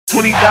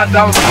$20.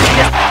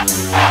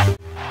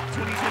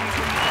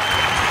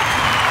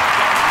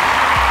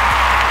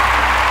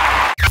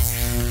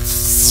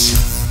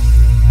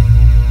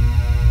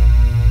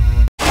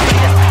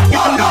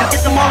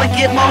 Get them all and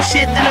get more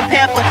shit than a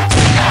pamper.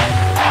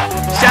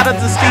 Shout out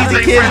to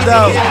Steezy Kids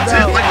though.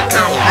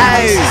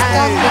 Hey,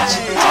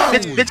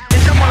 bitch,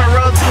 I'm on the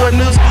road to a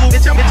new school.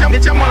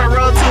 Bitch, I'm on the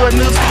road to a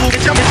new school.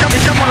 Bitch, I'm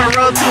on the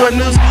road to a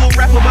new school.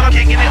 Rapper, but I'm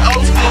kicking it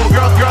old school.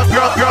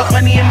 Girl,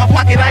 money in my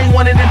pocket, I ain't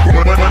wanted it.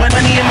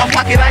 Money in my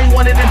pocket, I ain't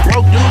wanted it.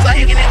 Broke dudes, I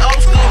kicking it old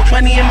school.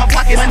 Money in my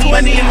pocket,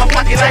 money in my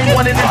pocket, I ain't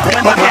wanted it.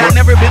 Okay, I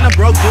never been a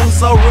broke dude,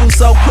 so rude,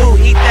 so cool.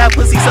 Eat that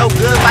pussy so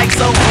good, like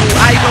so cool.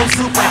 I go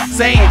super,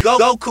 saying go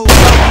cool,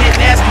 so get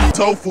nasty.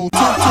 Tofu,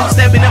 two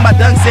stepping in my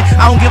dunks.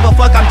 I don't give a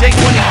fuck, I'm J$20,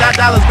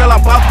 girl,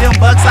 I'm off them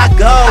bucks, I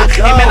go.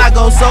 And man, I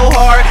go so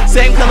hard,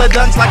 same color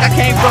dunks like I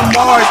came from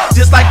Mars.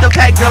 Just like the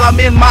pack, girl, I'm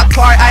in my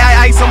car.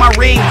 Ice on my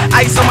ring,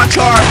 ice on my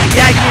charm.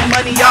 Yeah, I get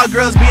money, y'all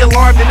girls be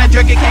alarmed. And that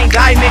jerk, it can't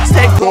die,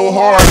 mixtape go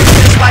hard.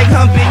 Just like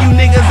humping, you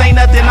niggas ain't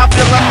nothing. I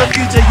feel I'm the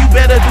future, you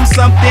better do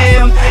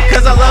something.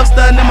 Cause I love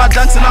stunning my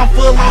dunks and I'm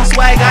full on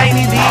swag, I ain't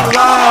need to eat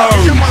long.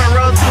 Bitch, I'm on the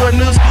road to a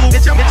new school.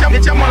 Bitch, I'm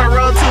on the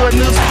road to a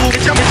new school.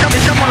 Bitch, I'm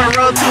on the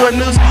road to a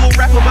new school.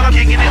 Rapper, but I'm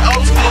kicking it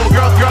old school.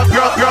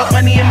 Girl,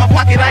 money in my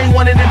pocket, I ain't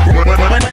wanted it.